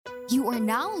You are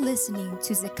now listening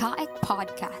to Zakaic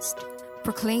Podcast,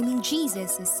 proclaiming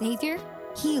Jesus as Savior,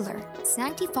 Healer,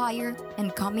 Sanctifier,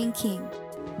 and Coming King.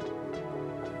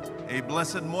 A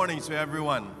blessed morning to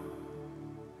everyone.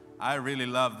 I really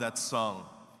love that song.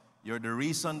 You're the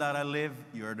reason that I live,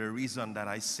 you're the reason that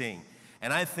I sing.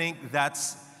 And I think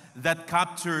that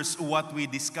captures what we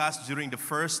discussed during the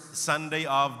first Sunday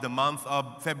of the month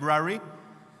of February,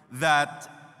 that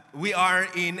we are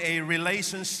in a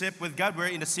relationship with God. We're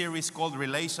in a series called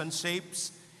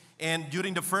Relationships. And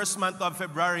during the first month of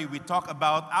February, we talk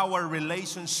about our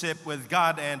relationship with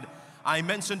God. And I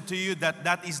mentioned to you that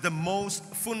that is the most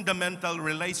fundamental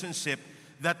relationship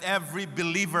that every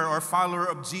believer or follower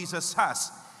of Jesus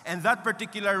has. And that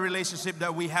particular relationship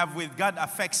that we have with God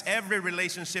affects every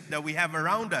relationship that we have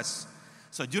around us.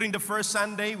 So during the first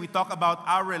Sunday, we talk about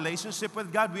our relationship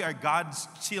with God. We are God's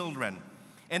children.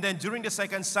 And then during the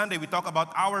second Sunday, we talk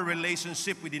about our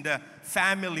relationship within the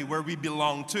family where we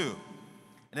belong to.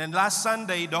 And then last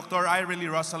Sunday, Dr. Ireli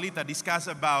Rosalita discussed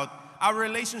about our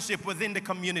relationship within the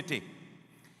community.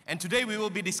 And today we will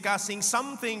be discussing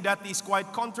something that is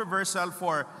quite controversial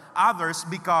for others,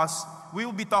 because we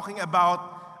will be talking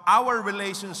about our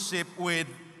relationship with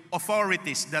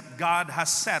authorities that God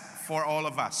has set for all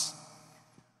of us.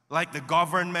 Like the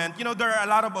government. You know, there are a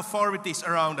lot of authorities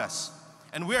around us.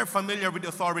 And we are familiar with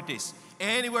authorities.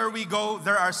 Anywhere we go,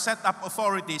 there are set up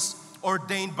authorities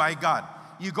ordained by God.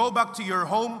 You go back to your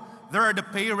home, there are the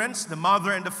parents, the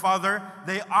mother and the father.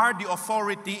 They are the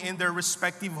authority in their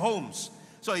respective homes.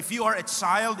 So if you are a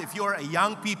child, if you are a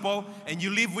young people, and you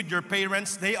live with your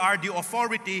parents, they are the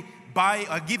authority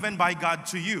given by God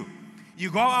to you. You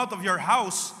go out of your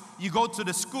house, you go to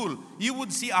the school, you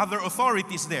would see other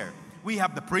authorities there. We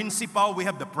have the principal, we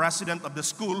have the president of the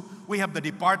school, we have the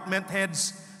department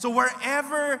heads. So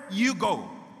wherever you go,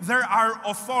 there are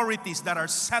authorities that are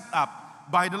set up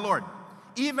by the Lord.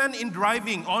 Even in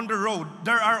driving on the road,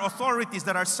 there are authorities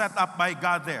that are set up by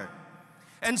God there.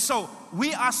 And so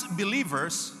we as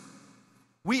believers,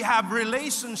 we have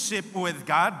relationship with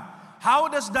God. How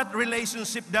does that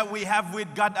relationship that we have with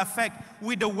God affect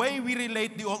with the way we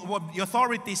relate the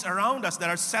authorities around us that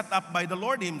are set up by the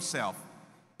Lord Himself?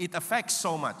 It affects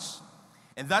so much.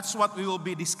 And that's what we will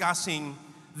be discussing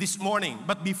this morning.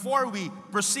 But before we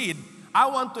proceed, I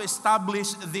want to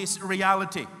establish this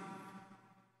reality.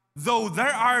 Though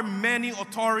there are many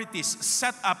authorities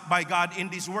set up by God in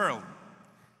this world,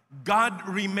 God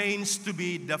remains to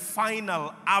be the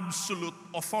final absolute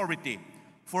authority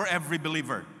for every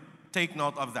believer. Take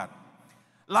note of that.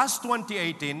 Last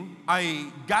 2018,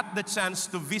 I got the chance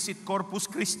to visit Corpus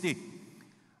Christi.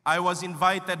 I was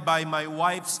invited by my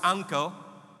wife's uncle,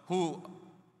 who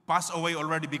passed away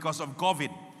already because of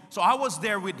COVID. So I was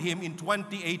there with him in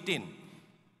 2018.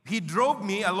 He drove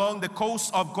me along the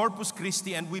coast of Corpus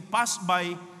Christi, and we passed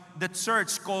by the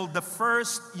church called the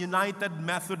First United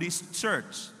Methodist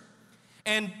Church.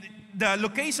 And the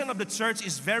location of the church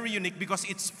is very unique because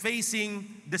it's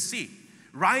facing the sea.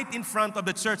 Right in front of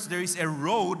the church, there is a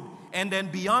road, and then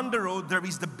beyond the road, there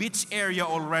is the beach area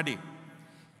already.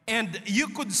 And you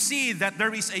could see that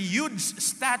there is a huge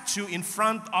statue in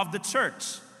front of the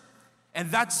church. And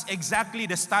that's exactly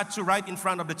the statue right in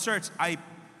front of the church. I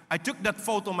took that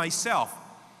photo myself.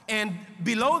 And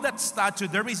below that statue,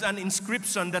 there is an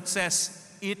inscription that says,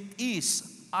 "It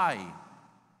is I."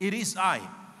 It is I.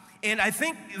 And I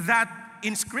think that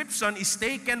inscription is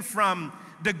taken from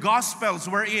the Gospels,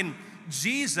 wherein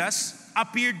Jesus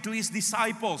appeared to His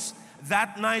disciples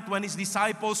that night when His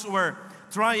disciples were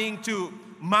trying to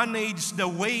manage the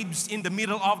waves in the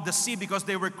middle of the sea, because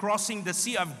they were crossing the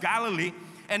Sea of Galilee,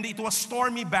 and it was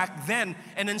stormy back then.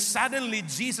 And then suddenly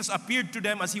Jesus appeared to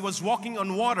them as He was walking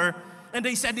on water, and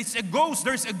they said, "It's a ghost,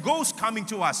 there's a ghost coming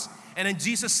to us." And then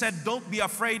Jesus said, "Don't be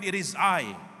afraid, it is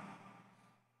I."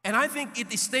 And I think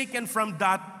it is taken from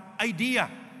that idea.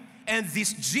 And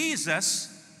this Jesus,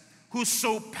 who's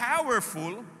so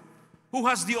powerful, who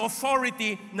has the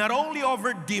authority not only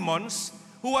over demons,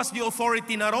 who has the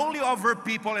authority not only over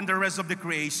people and the rest of the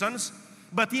creations,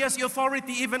 but He has the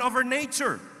authority even over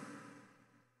nature.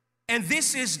 And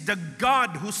this is the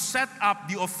God who set up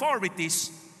the authorities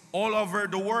all over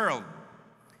the world.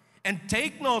 And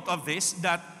take note of this,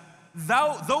 that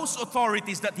those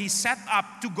authorities that He set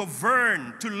up to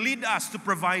govern, to lead us, to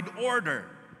provide order,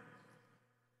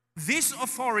 these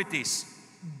authorities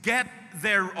get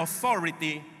their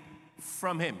authority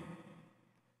from Him.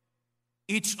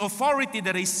 Each authority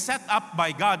that is set up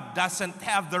by God doesn't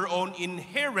have their own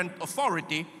inherent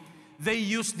authority. They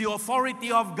use the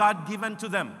authority of God given to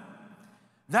them.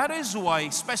 That is why,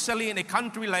 especially in a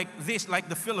country like this, like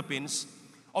the Philippines,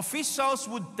 officials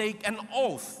would take an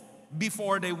oath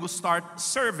before they will start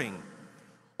serving.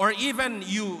 Or even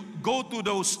you go to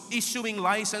those issuing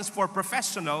license for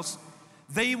professionals,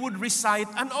 they would recite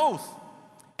an oath.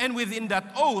 And within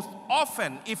that oath,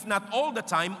 often, if not all the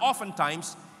time,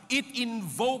 oftentimes, it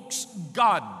invokes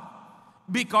God.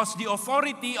 Because the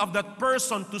authority of that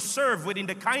person to serve within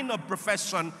the kind of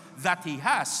profession that he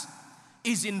has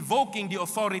is invoking the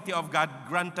authority of God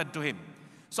granted to him.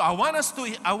 So I want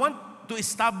to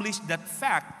establish that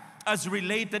fact as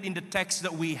related in the text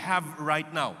that we have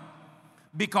right now.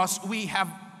 Because we have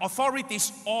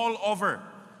authorities all over.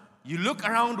 You look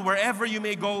around wherever you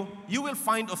may go, you will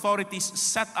find authorities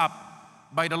set up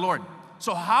by the Lord.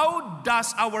 So how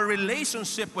does our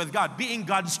relationship with God, being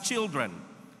God's children,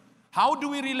 how do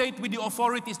we relate with the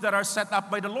authorities that are set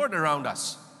up by the Lord around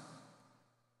us?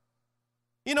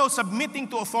 You know, submitting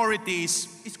to authorities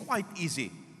is quite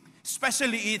easy,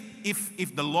 especially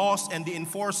if the laws and the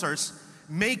enforcers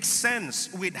make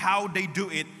sense with how they do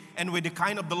it and with the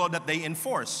kind of the law that they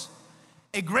enforce.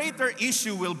 A greater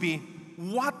issue will be,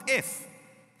 what if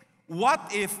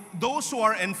those who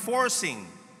are enforcing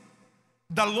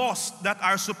the laws that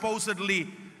are supposedly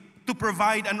to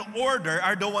provide an order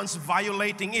are the ones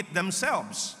violating it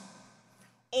themselves?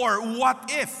 Or what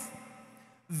if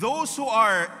those who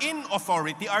are in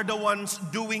authority are the ones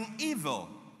doing evil?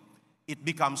 It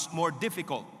becomes more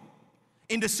difficult.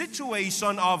 In the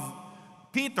situation of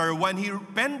Peter, when he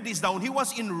penned this down, he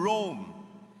was in Rome.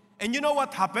 And you know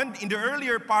what happened? In the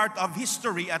earlier part of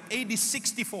history at AD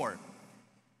 64,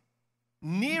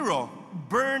 Nero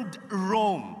burned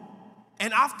Rome.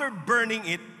 And after burning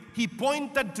it, he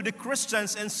pointed to the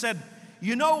Christians and said,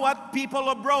 you know what, people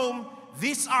of Rome,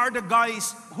 these are the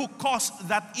guys who caused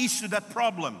that issue, that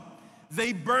problem.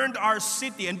 They burned our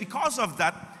city. And because of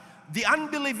that, the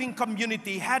unbelieving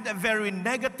community had a very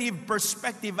negative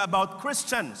perspective about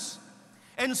Christians.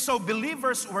 And so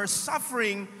believers were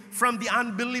suffering from the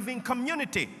unbelieving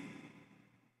community.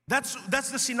 That's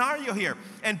the scenario here.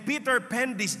 And Peter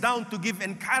penned this down to give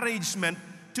encouragement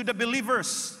to the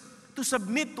believers to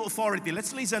submit to authority.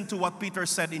 Let's listen to what Peter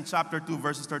said in chapter 2,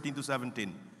 verses 13 to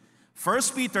 17. 1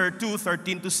 Peter 2,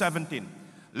 13 to 17.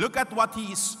 Look at what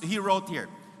he wrote here.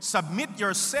 Submit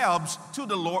yourselves to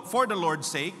the Lord, for the Lord's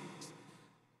sake,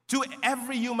 to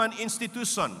every human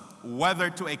institution, whether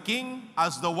to a king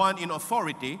as the one in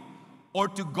authority, or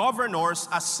to governors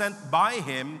as sent by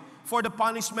him for the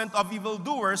punishment of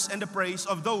evildoers and the praise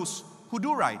of those who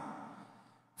do right.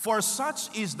 For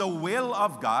such is the will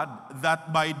of God,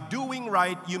 that by doing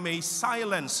right you may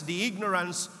silence the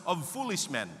ignorance of foolish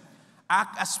men.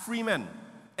 Act as free men,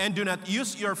 and do not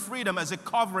use your freedom as a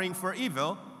covering for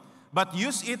evil, but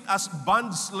use it as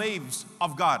bond slaves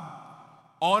of God.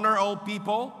 Honor all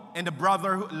people and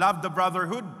love the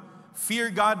brotherhood. Fear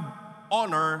God,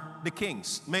 honor the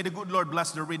kings. May the good Lord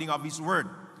bless the reading of His word.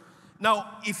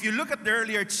 Now, if you look at the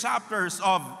earlier chapter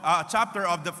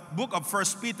of the book of 1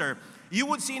 Peter, you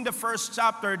would see in the first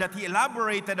chapter that he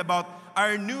elaborated about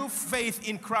our new faith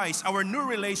in Christ, our new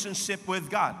relationship with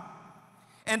God.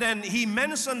 And then he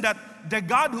mentioned that the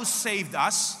God who saved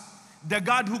us, the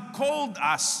God who called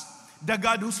us, the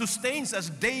God who sustains us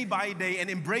day by day and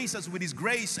embraces us with His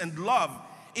grace and love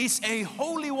is a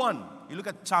holy one. You look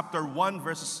at chapter 1,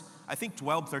 verses, I think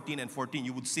 12, 13, and 14,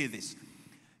 you would see this.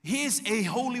 He is a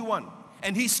holy one.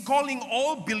 And He's calling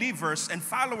all believers and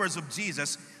followers of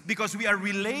Jesus because we are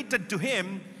related to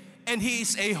Him and He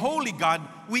is a holy God.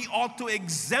 We ought to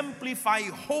exemplify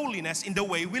holiness in the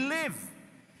way we live.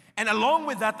 And along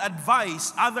with that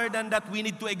advice, other than that we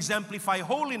need to exemplify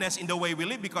holiness in the way we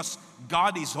live because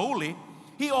God is holy,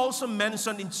 He also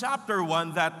mentioned in chapter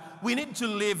 1 that we need to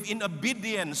live in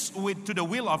obedience to the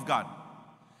will of God.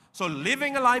 So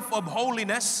living a life of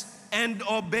holiness and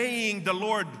obeying the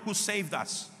Lord who saved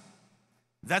us.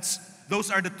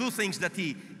 Those are the two things that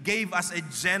He gave us a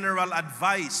general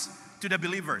advice to the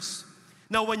believers.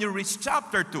 Now when you reach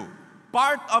chapter 2,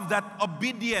 part of that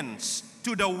obedience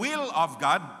to the will of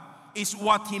God is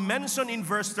what He mentioned in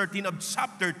verse 13 of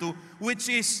chapter 2, which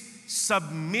is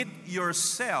submit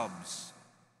yourselves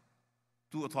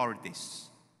to authorities.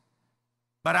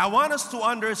 But I want us to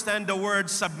understand the word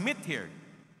submit here,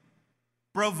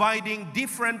 providing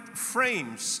different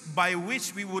frames by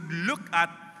which we would look at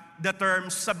the term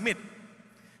submit.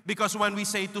 Because when we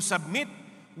say to submit,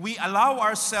 we allow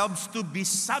ourselves to be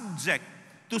subject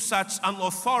to such an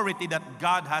authority that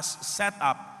God has set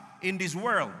up in this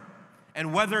world.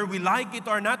 And whether we like it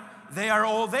or not, they are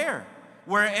all there.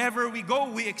 Wherever we go,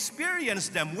 we experience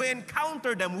them, we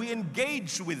encounter them, we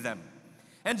engage with them.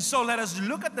 And so let us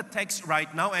look at the text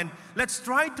right now and let's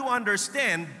try to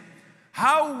understand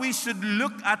how we should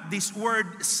look at this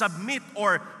word submit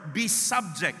or be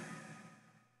subject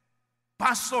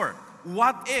Pastor,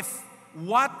 what if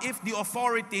the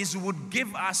authorities would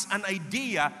give us an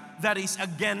idea that is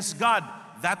against God?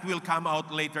 That will come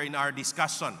out later in our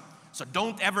discussion. So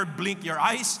don't ever blink your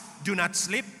eyes. Do not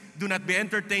sleep. Do not be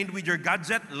entertained with your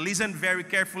gadget. Listen very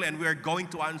carefully, and we are going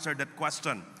to answer that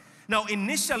question. Now,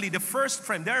 initially, the first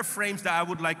frame, there are frames that I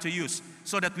would like to use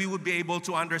so that we would be able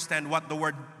to understand what the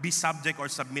word be subject or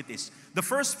submit is. The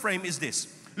first frame is this.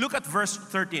 Look at verse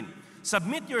 13.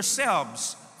 Submit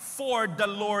yourselves for the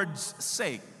Lord's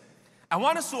sake. I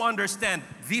want us to understand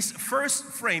this first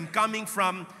frame coming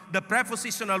from the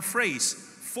prepositional phrase,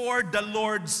 for the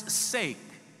Lord's sake.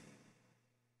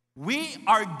 We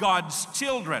are God's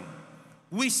children.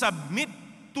 We submit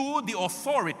to the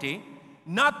authority,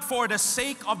 not for the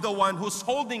sake of the one who's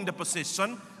holding the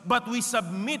position, but we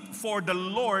submit for the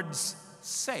Lord's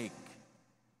sake.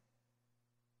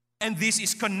 And this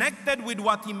is connected with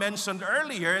what he mentioned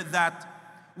earlier, that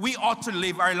we ought to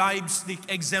live our lives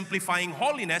exemplifying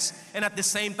holiness and at the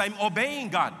same time obeying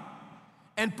God.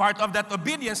 And part of that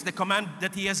obedience, the command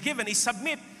that he has given, is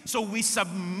submit. So we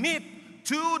submit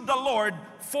to the Lord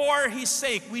for his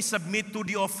sake. We submit to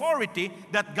the authority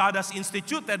that God has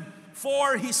instituted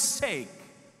for his sake.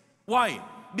 Why?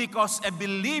 Because a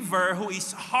believer who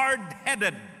is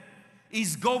hard-headed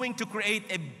is going to create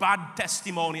a bad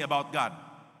testimony about God.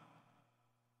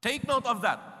 Take note of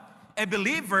that. A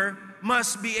believer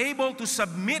must be able to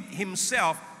submit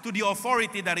himself to the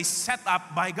authority that is set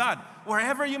up by God,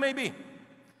 wherever you may be.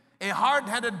 A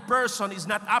hard-headed person is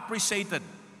not appreciated.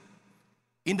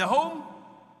 In the home,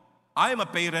 I am a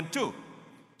parent too.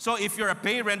 So if you're a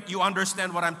parent, you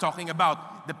understand what I'm talking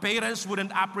about. The parents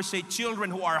wouldn't appreciate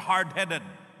children who are hard-headed.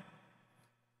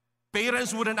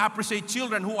 Parents wouldn't appreciate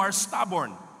children who are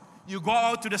stubborn. You go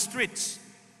out to the streets.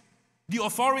 The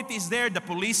authorities there, the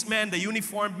policemen, the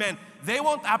uniformed men, they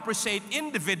won't appreciate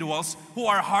individuals who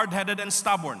are hard-headed and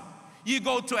stubborn. You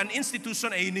go to an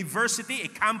institution, a university, a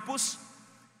campus,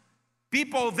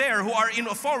 people there who are in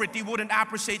authority wouldn't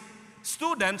appreciate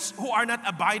students who are not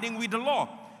abiding with the law.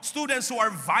 Students who are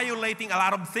violating a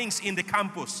lot of things in the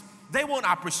campus. They won't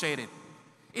appreciate it.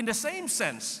 In the same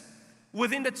sense,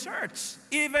 within the church,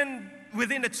 even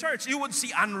within the church, you would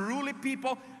see unruly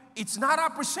people. It's not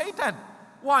appreciated.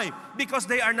 Why? Because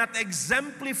they are not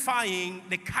exemplifying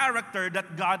the character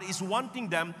that God is wanting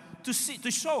them to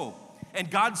show. And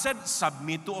God said,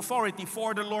 submit to authority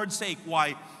for the Lord's sake.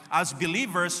 Why? As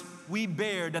believers, we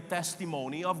bear the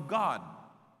testimony of God.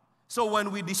 So when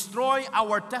we destroy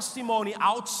our testimony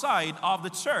outside of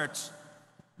the church,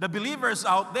 the believers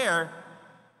out there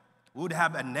would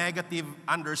have a negative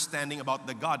understanding about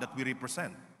the God that we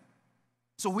represent.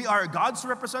 So we are God's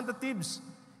representatives.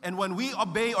 And when we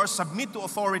obey or submit to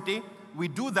authority, we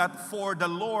do that for the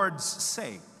Lord's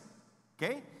sake.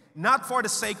 Okay? Not for the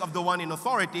sake of the one in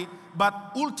authority,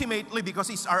 but ultimately, because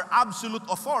it's our absolute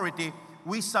authority,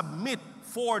 we submit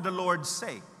for the Lord's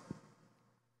sake.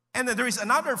 And then there is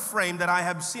another frame that I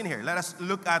have seen here. Let's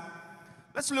look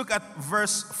at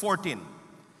verse 14.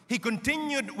 He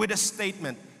continued with a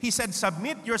statement. He said,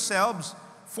 submit yourselves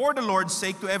for the Lord's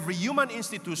sake to every human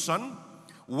institution,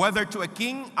 whether to a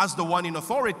king as the one in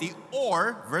authority,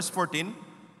 or, verse 14,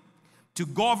 to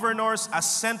governors as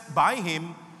sent by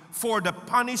him for the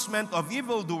punishment of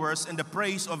evildoers and the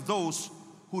praise of those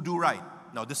who do right.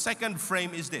 Now, the second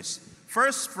frame is this.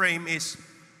 First frame is,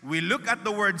 we look at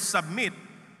the word submit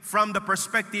from the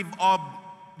perspective of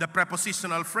the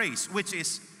prepositional phrase, which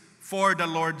is for the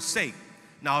Lord's sake.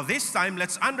 Now, this time,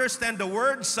 let's understand the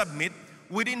word submit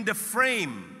within the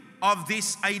frame of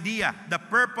this idea, the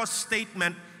purpose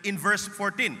statement in verse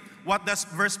 14. What does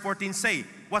verse 14 say?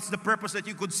 What's the purpose that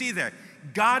you could see there?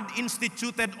 God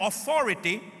instituted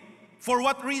authority for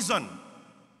what reason?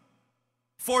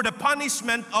 For the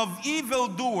punishment of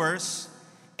evildoers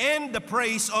and the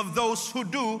praise of those who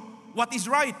do what is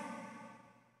right.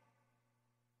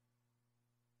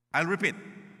 I'll repeat.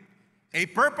 A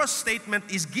purpose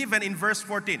statement is given in verse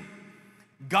 14.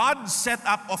 God set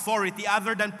up authority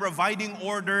other than providing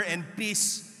order and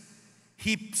peace.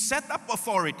 He set up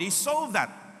authority so that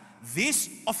this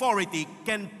authority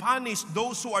can punish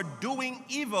those who are doing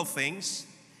evil things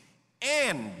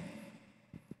and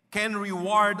can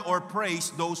reward or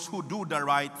praise those who do the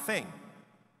right thing.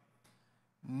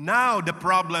 Now the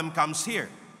problem comes here.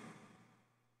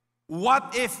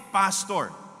 What if,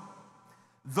 Pastor,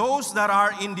 those that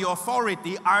are in the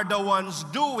authority are the ones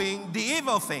doing the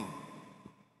evil thing?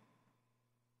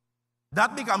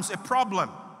 That becomes a problem.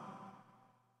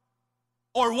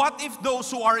 Or what if those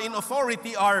who are in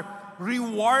authority are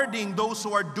rewarding those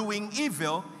who are doing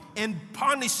evil and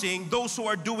punishing those who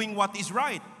are doing what is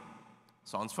right?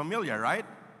 Sounds familiar, right?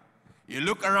 You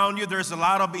look around you, there's a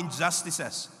lot of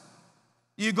injustices.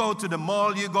 You go to the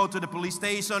mall, you go to the police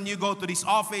station, you go to this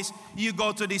office, you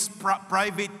go to this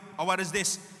private, or what is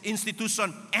this,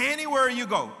 institution. Anywhere you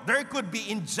go, there could be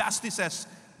injustices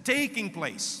taking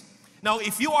place. Now,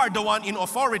 if you are the one in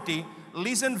authority,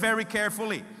 listen very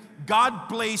carefully. God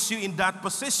placed you in that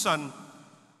position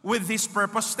with this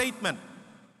purpose statement: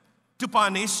 to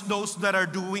punish those that are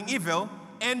doing evil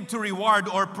and to reward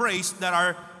or praise that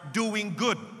are doing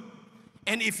good.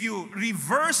 And if you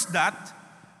reverse that,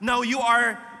 now you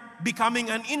are becoming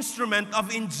an instrument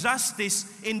of injustice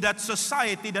in that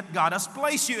society that God has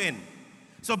placed you in.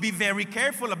 So be very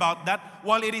careful about that.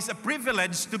 While it is a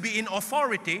privilege to be in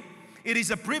authority, it is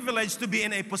a privilege to be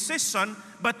in a position,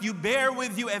 but you bear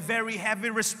with you a very heavy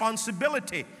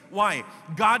responsibility. Why?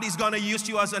 God is going to use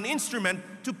you as an instrument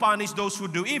to punish those who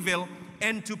do evil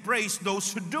and to praise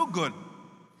those who do good.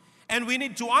 And we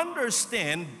need to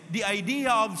understand the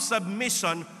idea of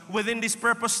submission within this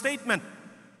purpose statement.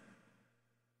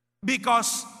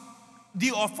 Because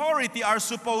the authority are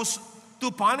supposed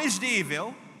to punish the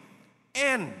evil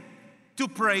and to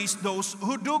praise those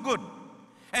who do good.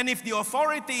 And if the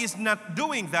authority is not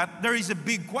doing that, there is a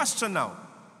big question now.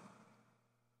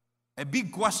 A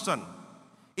big question.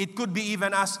 It could be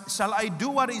even asked, shall I do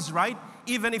what is right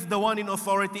even if the one in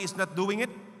authority is not doing it?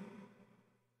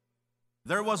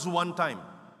 There was one time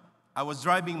I was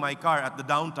driving my car at the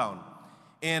downtown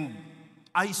and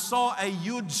I saw a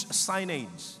huge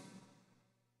signage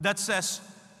that says,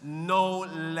 no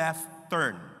left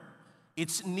turn.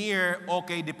 It's near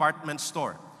OK Department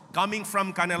Store. Coming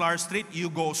from Canelar Street, you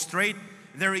go straight.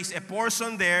 There is a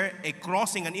portion there, a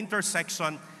crossing, an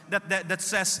intersection that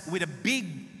says, with a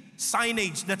big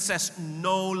signage that says,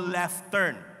 no left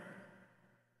turn.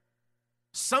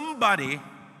 Somebody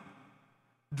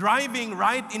driving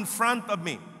right in front of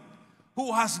me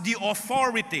who has the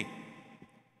authority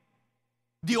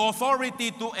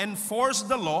to enforce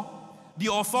the law,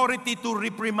 the authority to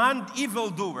reprimand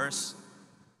evildoers,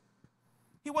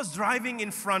 he was driving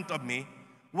in front of me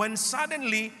when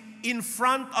suddenly, in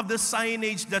front of the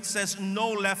signage that says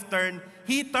no left turn,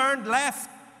 he turned left.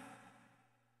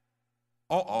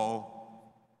 Uh-oh.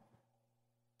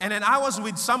 And then I was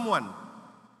with someone.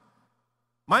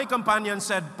 My companion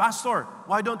said, Pastor,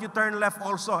 why don't you turn left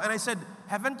also? And I said,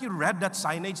 haven't you read that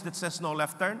signage that says no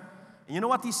left turn? And you know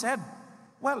what he said?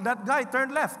 Well, that guy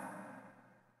turned left.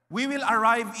 We will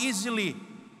arrive easily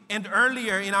and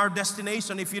earlier in our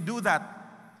destination if you do that.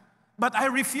 But I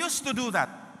refuse to do that.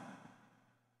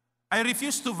 I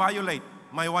refuse to violate.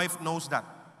 My wife knows that.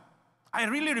 I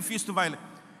really refuse to violate.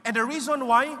 And the reason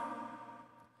why,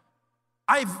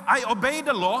 I obey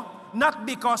the law, not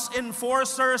because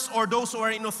enforcers or those who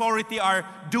are in authority are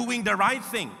doing the right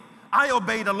thing. I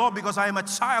obey the law because I am a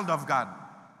child of God.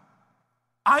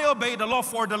 I obey the law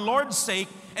for the Lord's sake,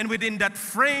 and within that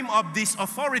frame of this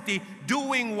authority,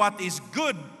 doing what is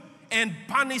good and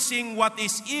punishing what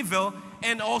is evil,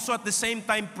 and also at the same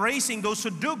time praising those who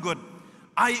do good.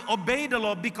 I obey the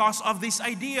law because of this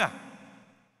idea.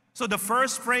 So the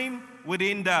first frame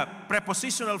within the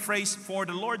prepositional phrase, for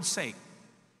the Lord's sake.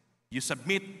 You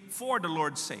submit for the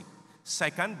Lord's sake.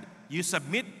 Second, you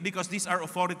submit because these are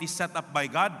authorities set up by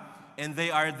God and they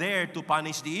are there to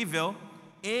punish the evil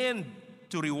and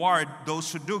to reward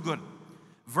those who do good.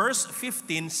 Verse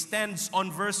 15 stands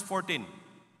on verse 14.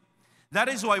 That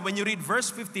is why when you read verse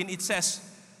 15, it says,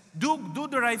 do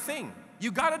the right thing.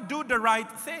 You gotta do the right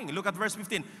thing. Look at verse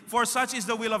 15. For such is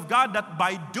the will of God, that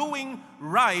by doing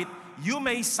right, you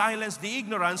may silence the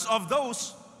ignorance of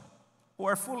those who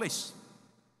are foolish.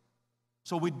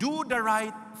 So we do the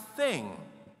right thing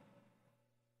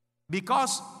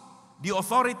because the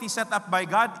authority set up by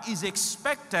God is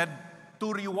expected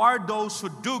to reward those who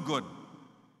do good.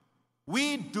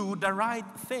 We do the right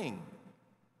thing.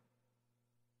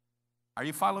 Are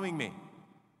you following me?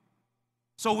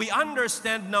 So we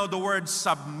understand now the word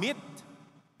submit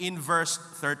in verse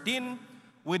 13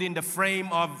 within the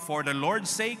frame of for the Lord's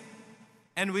sake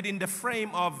and within the frame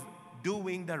of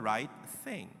doing the right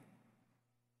thing.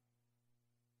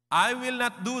 I will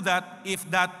not do that if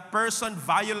that person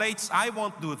violates. I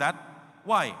won't do that.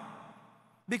 Why?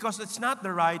 Because it's not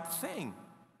the right thing.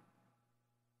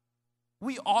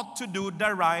 We ought to do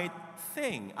the right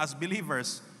thing as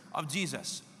believers of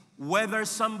Jesus. Whether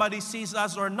somebody sees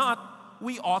us or not,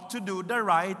 we ought to do the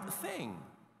right thing.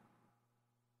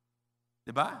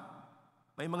 Diba?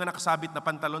 May mga nakasabit na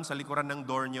pantalon sa likuran ng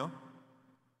door nyo.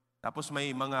 Tapos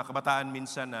may mga kabataan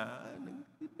minsan na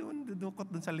dudukot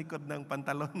dun sa likod ng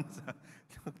pantalon.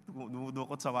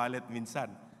 Dumudukot sa wallet minsan.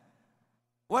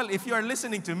 Well, if you are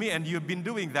listening to me and you've been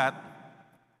doing that,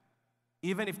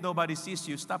 Even if nobody sees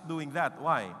you, stop doing that.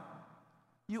 Why?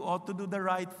 You ought to do the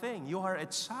right thing. You are a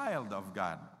child of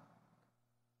God.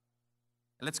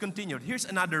 Let's continue. Here's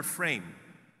another frame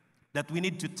that we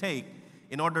need to take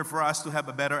in order for us to have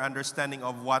a better understanding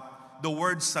of what the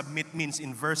word submit means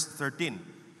in verse 13.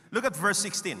 Look at verse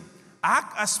 16.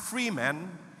 Act as free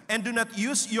men and do not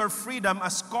use your freedom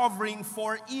as covering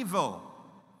for evil,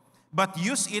 but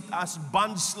use it as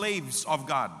bond slaves of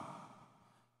God.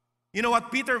 You know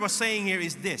what Peter was saying here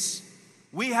is this.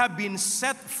 We have been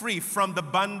set free from the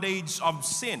bondage of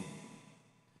sin.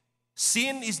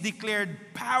 Sin is declared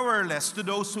powerless to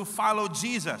those who follow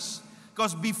Jesus.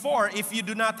 Because before, if you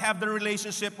do not have the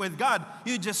relationship with God,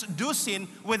 you just do sin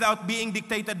without being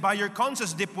dictated by your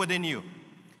conscience deep within you.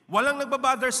 Walang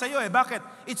nagbabother sa'yo eh. Bakit?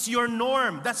 It's your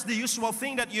norm. That's the usual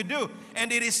thing that you do.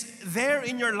 And it is there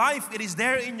in your life. It is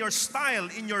there in your style,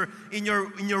 in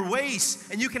your ways.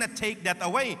 And you cannot take that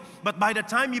away. But by the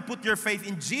time you put your faith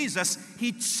in Jesus,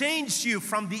 He changed you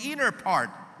from the inner part.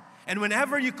 And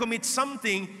whenever you commit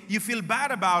something, you feel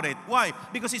bad about it. Why?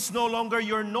 Because it's no longer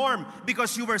your norm.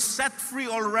 Because you were set free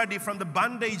already from the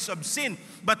bondage of sin.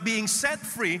 But being set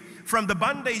free from the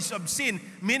bondage of sin,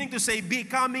 meaning to say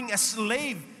becoming a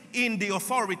slave in the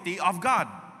authority of God.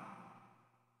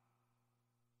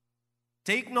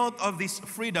 Take note of this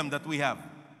freedom that we have.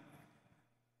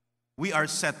 We are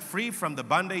set free from the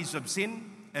bondage of sin.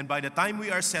 And by the time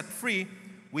we are set free,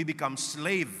 we become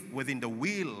slave within the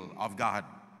will of God.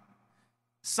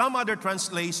 Some other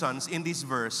translations in this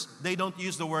verse, they don't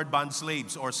use the word bond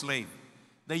slaves or slave.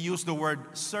 They use the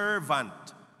word servant.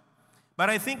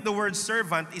 But I think the word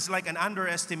servant is like an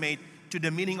underestimate to the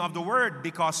meaning of the word,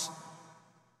 because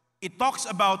it talks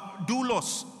about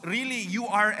doulos. Really, you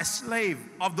are a slave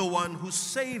of the one who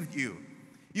saved you.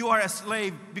 You are a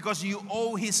slave because you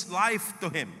owe his life to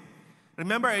him.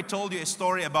 Remember, I told you a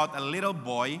story about a little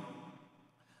boy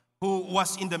who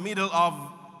was in the middle of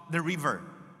the river.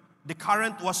 The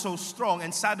current was so strong,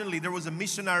 and suddenly there was a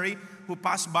missionary who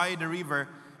passed by the river,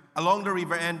 along the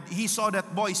river, and he saw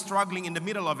that boy struggling in the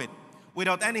middle of it.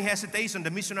 Without any hesitation,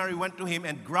 the missionary went to him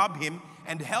and grabbed him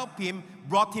and helped him,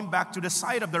 brought him back to the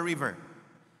side of the river.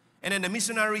 And then the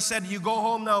missionary said, "You go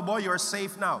home now, boy, you're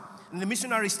safe now." And the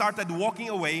missionary started walking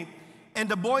away, and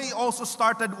the boy also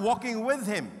started walking with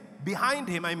him, behind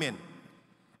him,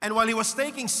 And while he was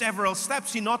taking several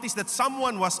steps, he noticed that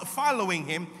someone was following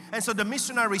him. And so the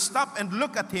missionary stopped and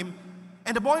looked at him,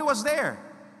 and the boy was there.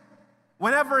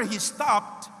 Whenever he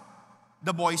stopped,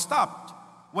 the boy stopped.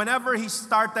 Whenever he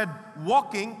started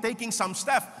walking, taking some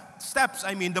steps,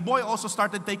 the boy also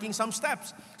started taking some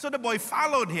steps. So the boy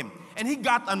followed him, and he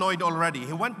got annoyed already.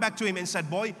 He went back to him and said,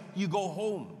 "Boy, you go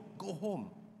home. Go home."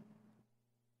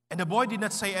 And the boy did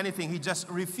not say anything. He just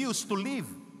refused to leave.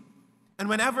 And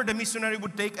whenever the missionary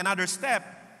would take another step,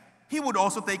 he would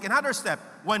also take another step.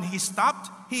 When he stopped,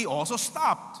 he also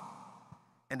stopped.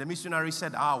 And the missionary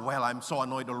said, "Well, I'm so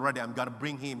annoyed already. I'm going to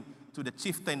bring him to the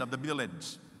chieftain of the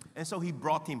village." And so he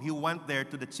brought him. He went there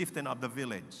to the chieftain of the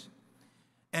village.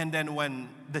 And then when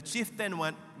the chieftain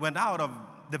went out of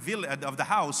the village, of the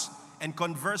house, and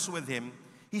conversed with him,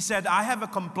 he said, "I have a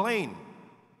complaint.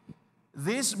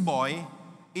 This boy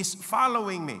is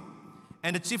following me."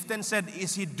 And the chieftain said,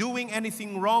 "Is he doing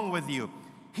anything wrong with you?"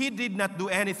 "He did not do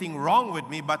anything wrong with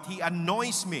me, but he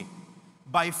annoys me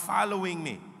by following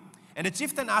me." And the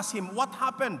chieftain asked him, "What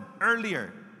happened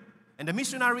earlier?" And the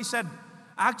missionary said,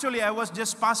 "Actually, I was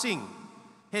just passing.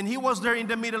 And he was there in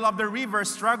the middle of the river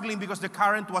struggling because the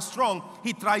current was strong.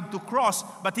 He tried to cross,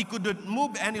 but he couldn't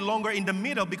move any longer in the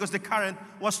middle because the current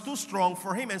was too strong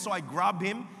for him. And so I grabbed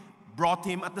him, brought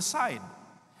him at the side."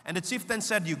 And the chieftain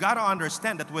said, "You got to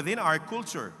understand that within our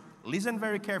culture," listen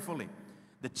very carefully.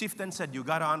 The chieftain said, "You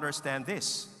got to understand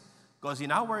this. Because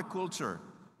in our culture,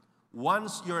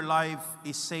 once your life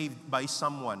is saved by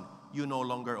someone, you no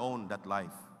longer own that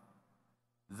life.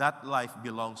 That life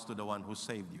belongs to the one who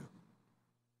saved you."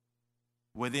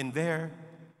 Within their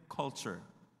culture.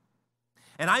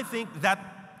 And I think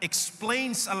that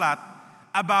explains a lot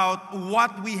about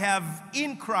what we have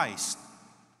in Christ.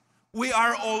 We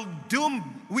are all doomed.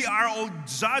 We are all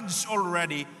judged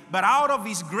already. But out of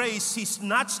His grace, He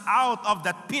snatched out of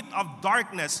that pit of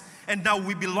darkness. And now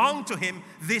we belong to Him.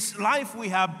 This life we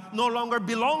have no longer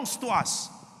belongs to us.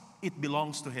 It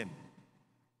belongs to Him.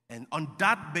 And on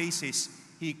that basis,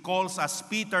 He calls us,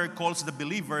 Peter calls the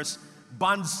believers,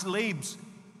 bond slaves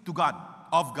to God,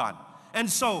 of God.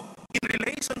 And so, in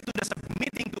relation to the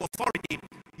submitting to authority,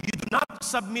 you do not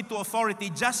submit to authority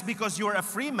just because you're a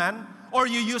free man or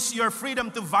you use your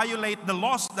freedom to violate the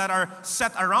laws that are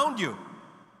set around you.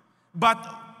 But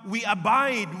we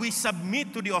abide, we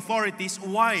submit to the authorities.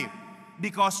 Why?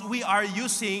 Because we are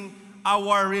using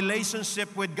our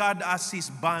relationship with God as His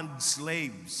bond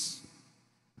slaves.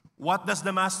 What does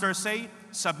the master say?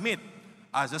 Submit.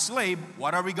 As a slave,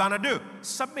 what are we gonna do?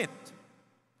 Submit.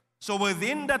 So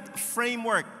within that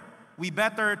framework, we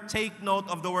better take note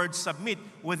of the word submit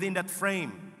within that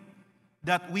frame.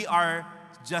 That we are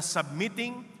just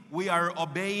submitting, we are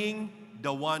obeying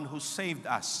the one who saved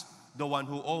us, the one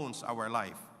who owns our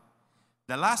life.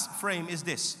 The last frame is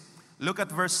this. Look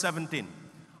at verse 17.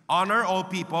 Honor all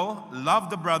people, love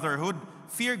the brotherhood,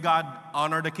 fear God,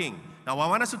 honor the king. Now I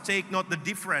want us to take note the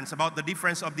difference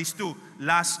of these two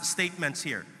last statements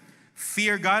here.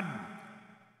 Fear God,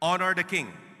 honor the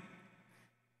king.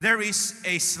 There is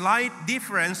a slight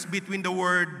difference between the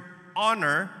word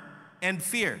honor and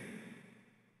fear.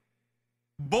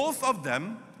 Both of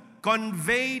them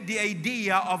convey the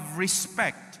idea of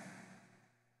respect.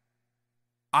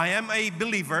 I am a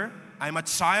believer, I'm a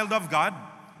child of God,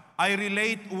 I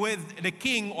relate with the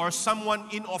king or someone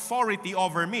in authority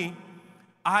over me,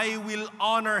 I will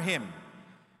honor him.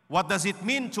 What does it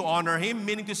mean to honor him?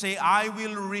 Meaning to say, I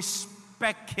will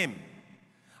respect him.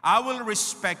 I will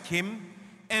respect him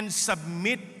and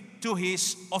submit to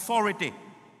his authority.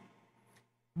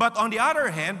 But on the other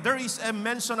hand, there is a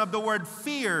mention of the word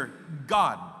fear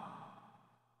God.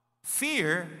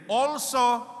 Fear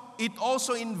it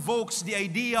also invokes the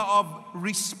idea of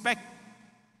respect.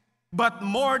 But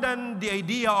more than the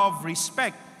idea of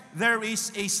respect, there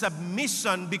is a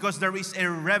submission because there is a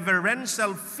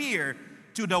reverential fear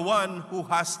to the one who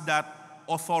has that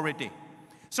authority.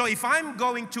 So if I'm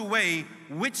going to weigh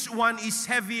which one is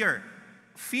heavier,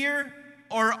 fear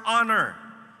or honor,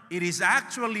 it is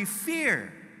actually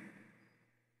fear.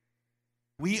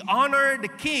 We honor the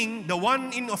king, the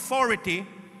one in authority,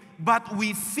 but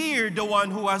we fear the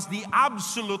one who has the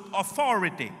absolute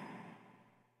authority.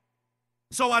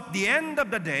 So at the end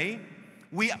of the day,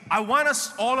 I want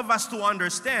all of us to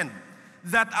understand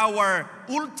that our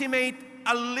ultimate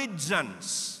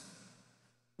allegiance,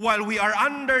 while we are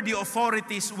under the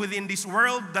authorities within this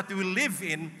world that we live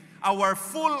in, our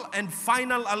full and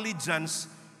final allegiance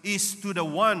is to the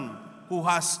one who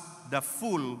has the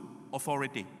full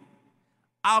authority,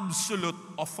 absolute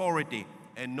authority,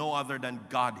 and no other than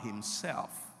God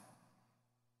Himself.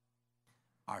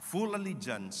 Our full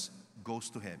allegiance goes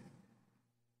to Him.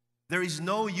 There is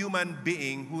no human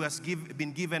being who has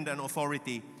been given an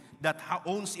authority that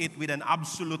owns it with an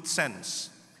absolute sense.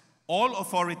 All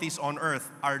authorities on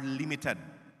earth are limited.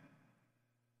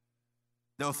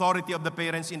 The authority of the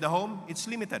parents in the home, it's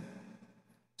limited.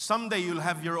 Someday you'll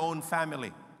have your own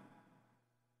family.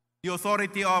 The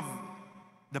authority of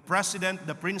the president,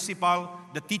 the principal,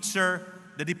 the teacher,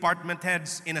 the department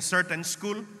heads in a certain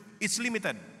school, it's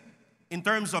limited in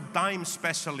terms of time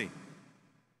especially.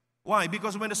 Why?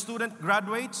 Because when a student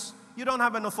graduates, you don't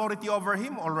have an authority over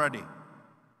him already.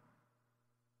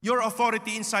 Your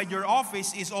authority inside your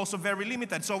office is also very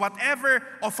limited. So whatever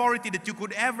authority that you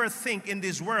could ever think in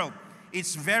this world,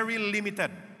 it's very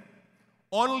limited.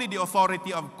 Only the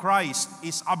authority of Christ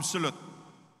is absolute.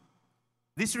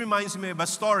 This reminds me of a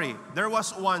story. There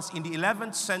was once in the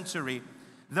 11th century,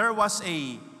 there was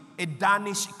a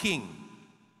Danish king.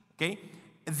 Okay?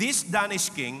 This Danish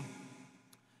king,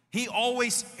 he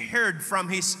always heard from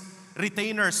his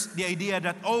retainers the idea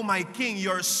that, oh my king,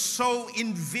 you're so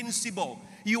invincible.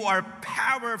 You are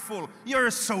powerful.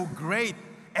 You're so great.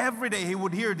 Every day he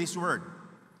would hear this word.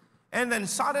 And then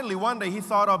suddenly one day he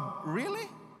thought of, really?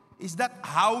 Is that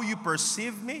how you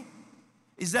perceive me?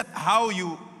 Is that how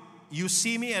you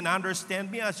see me and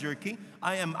understand me as your king?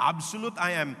 I am absolute.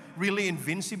 I am really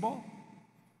invincible.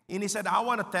 And he said, I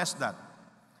want to test that.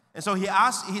 And so he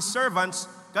asked his servants,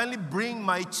 kindly bring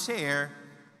my chair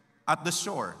at the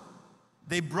shore.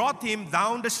 They brought him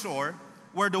down the shore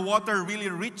where the water really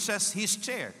reaches his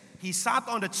chair. He sat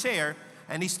on the chair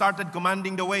and he started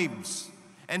commanding the waves.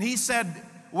 And he said,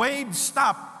 waves,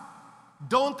 stop.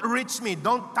 Don't reach me.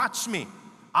 Don't touch me.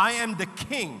 I am the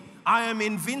king. I am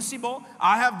invincible.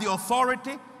 I have the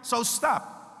authority. So stop.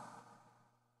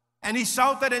 And he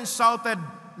shouted and shouted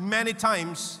many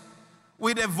times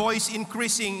with a voice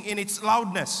increasing in its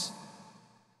loudness.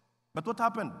 But what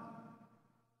happened?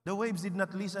 The waves did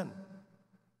not listen.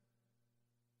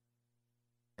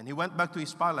 And he went back to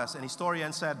his palace, and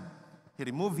historian said he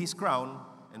removed his crown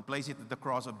and placed it at the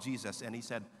cross of Jesus, and he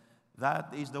said,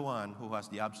 that is the one who has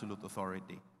the absolute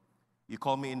authority. You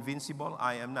call me invincible?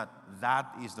 I am not.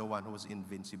 That is the one who is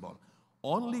invincible.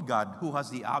 Only God who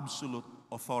has the absolute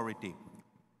authority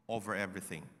over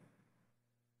everything.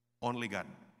 Only God.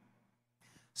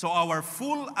 So our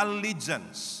full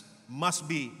allegiance must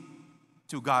be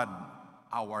to God,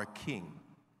 our King.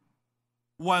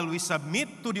 while we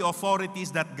submit to the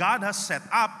authorities that God has set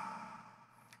up,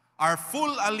 our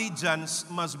full allegiance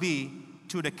must be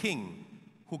to the King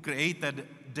who created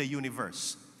the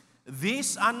universe.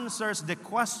 This answers the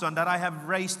question that I have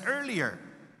raised earlier.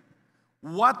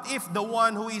 What if the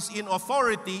one who is in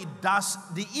authority does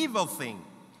the evil thing?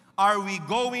 Are we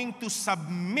going to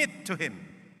submit to him?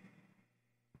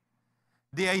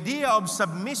 The idea of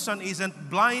submission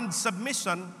isn't blind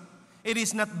submission. It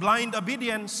is not blind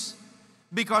obedience.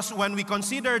 Because when we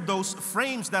consider those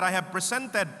frames that I have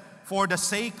presented for the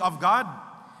sake of God,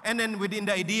 and then within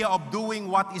the idea of doing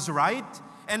what is right,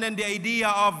 and then the idea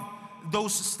of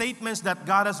those statements that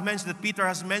God has mentioned, that Peter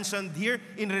has mentioned here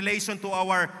in relation to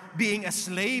our being a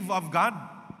slave of God,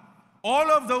 all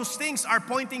of those things are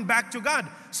pointing back to God.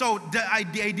 So the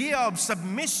idea of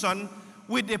submission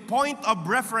with the point of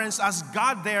reference as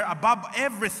God there above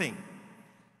everything.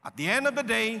 At the end of the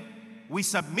day, we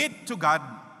submit to God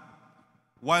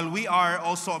while we are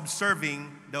also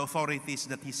observing the authorities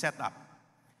that He set up.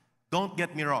 Don't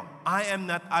get me wrong. I am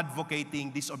not advocating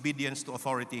disobedience to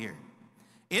authority here.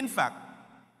 In fact,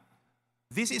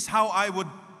 this is how I would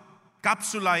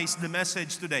capsulize the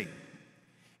message today.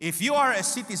 If you are a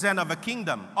citizen of the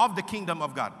kingdom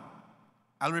of God,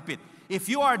 I'll repeat. If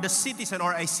you are the citizen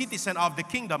or a citizen of the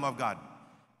kingdom of God,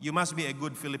 you must be a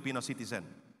good Filipino citizen.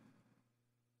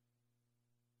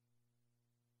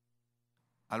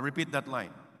 I'll repeat that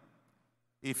line.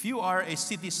 If you are a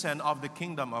citizen of the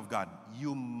kingdom of God,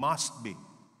 you must be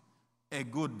a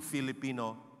good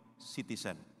Filipino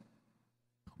citizen.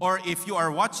 Or if you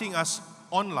are watching us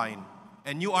online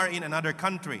and you are in another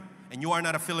country and you are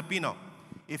not a Filipino,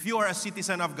 if you are a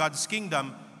citizen of God's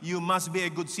kingdom, you must be a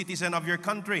good citizen of your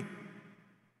country.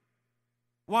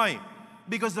 Why?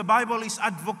 Because the Bible is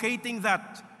advocating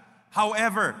that.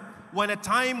 However, when a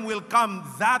time will come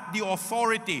that the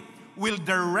authority will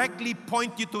directly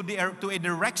point you to a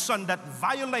direction that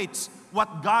violates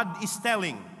what God is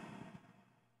telling,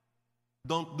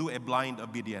 don't do a blind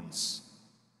obedience.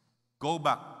 Go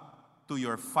back to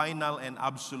your final and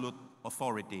absolute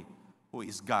authority, who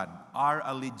is God. Our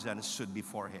allegiance should be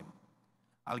for Him.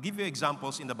 I'll give you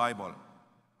examples in the Bible.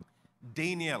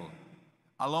 Daniel,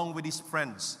 along with his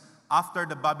friends, after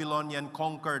the Babylonian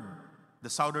conquered the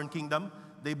southern kingdom,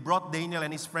 they brought Daniel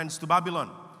and his friends to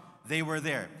Babylon. They were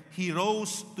there. He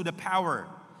rose to the power.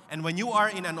 And when you are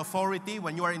in an authority,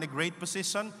 when you are in a great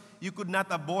position, you could not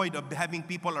avoid having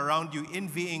people around you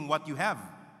envying what you have.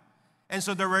 And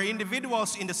so there were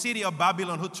individuals in the city of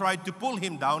Babylon who tried to pull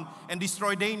him down and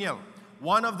destroy Daniel.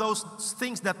 One of those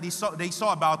things that they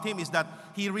saw about him is that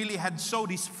he really had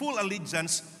showed his full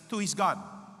allegiance to his God.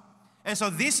 And so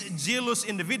these jealous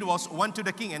individuals went to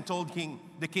the king and told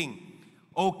the king,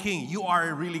 "O king, you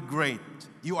are really great.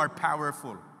 You are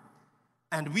powerful.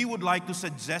 And we would like to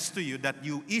suggest to you that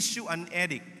you issue an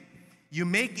edict. You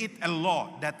make it a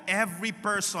law that every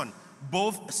person,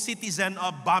 both citizen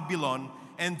of Babylon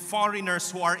and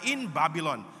foreigners who are in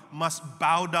Babylon, must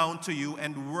bow down to you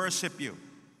and worship you."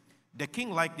 The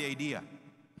king liked the idea.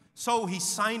 So he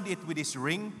signed it with his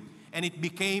ring, and it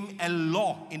became a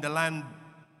law in the land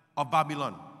of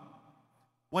Babylon.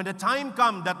 When the time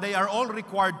comes that they are all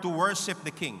required to worship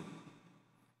the king,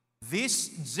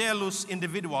 these jealous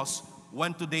individuals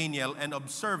went to Daniel and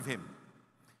observed him.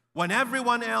 When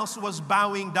everyone else was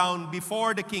bowing down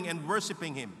before the king and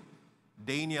worshiping him,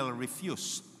 Daniel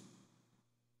refused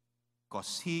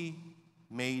because he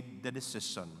made the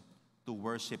decision to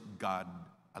worship God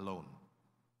alone.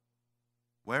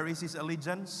 Where is his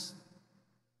allegiance?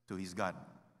 To his God.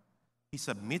 He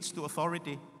submits to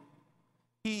authority.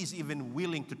 He is even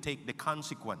willing to take the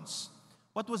consequence.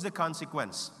 What was the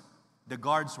consequence? The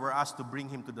guards were asked to bring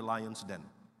him to the lion's den.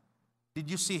 Did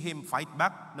you see him fight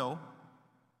back? No.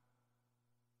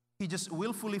 He just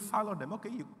willfully followed them. Okay,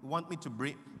 you want to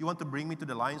bring me to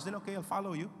the lion's den? Okay, I'll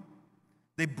follow you.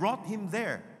 They brought him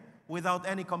there without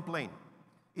any complaint.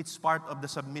 It's part of the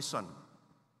submission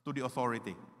to the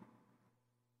authority.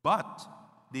 But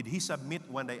did he submit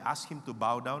when they asked him to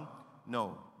bow down?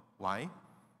 No. Why?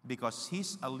 Because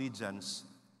his allegiance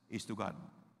is to God.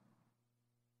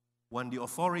 When the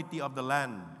authority of the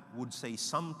land would say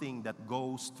something that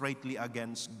goes straightly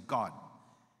against God,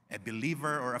 a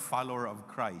believer or a follower of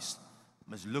Christ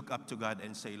must look up to God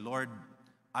and say, "Lord,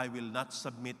 I will not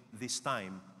submit this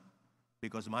time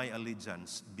because my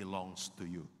allegiance belongs to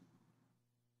you."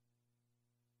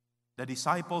 The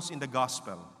disciples in the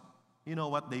gospel, you know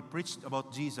what? They preached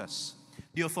about Jesus.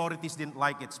 The authorities didn't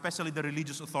like it, especially the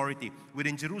religious authority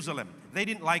within Jerusalem. They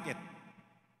didn't like it.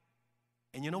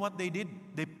 And you know what they did?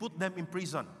 They put them in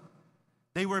prison.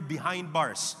 They were behind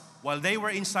bars. While they were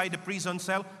inside the prison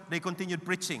cell, they continued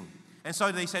preaching. And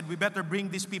so they said, we better bring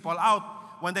these people out.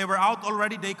 When they were out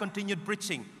already, they continued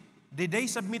preaching. Did they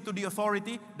submit to the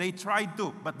authority? They tried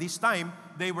to, but this time,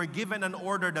 they were given an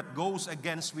order that goes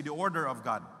against with the order of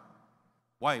God.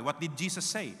 Why? What did Jesus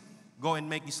say? Go and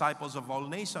make disciples of all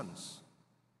nations,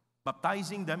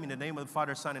 baptizing them in the name of the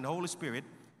Father, Son, and Holy Spirit,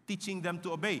 teaching them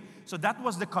to obey. So that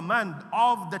was the command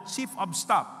of the chief of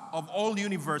staff of all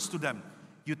universe to them.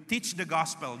 You teach the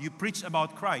gospel, you preach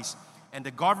about Christ. And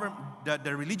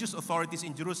the religious authorities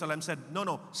in Jerusalem said,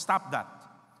 no, stop that.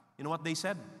 You know what they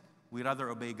said? We rather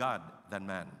obey God than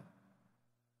man.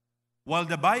 While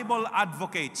the Bible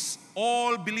advocates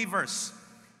all believers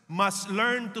must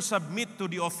learn to submit to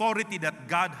the authority that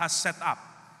God has set up.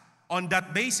 On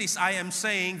that basis, I am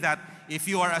saying that if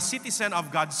you are a citizen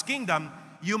of God's kingdom,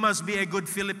 you must be a good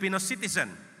Filipino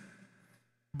citizen.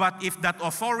 But if that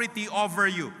authority over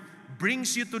you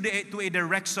brings you to a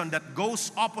direction that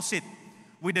goes opposite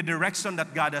with the direction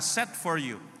that God has set for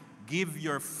you, give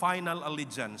your final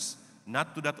allegiance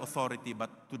not to that authority,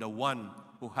 but to the one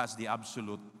who has the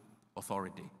absolute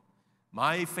authority.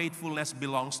 My faithfulness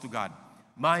belongs to God.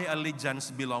 My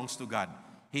allegiance belongs to God.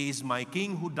 He is my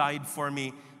King who died for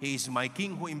me. He is my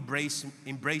King who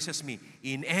embraces me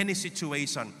in any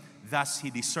situation. Thus, He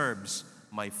deserves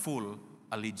my full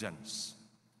allegiance.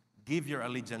 Give your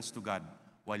allegiance to God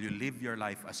while you live your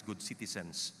life as good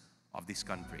citizens of this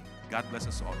country. God bless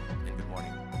us all, and good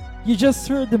morning. You just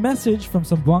heard the message from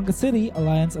Zamboanga City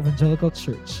Alliance Evangelical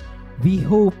Church. We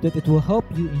hope that it will help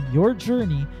you in your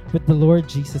journey with the Lord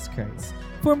Jesus Christ.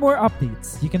 For more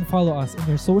updates, you can follow us on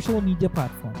our social media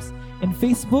platforms in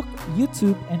Facebook,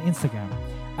 YouTube, and Instagram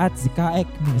at Zikaek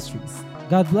Ministries.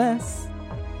 God bless!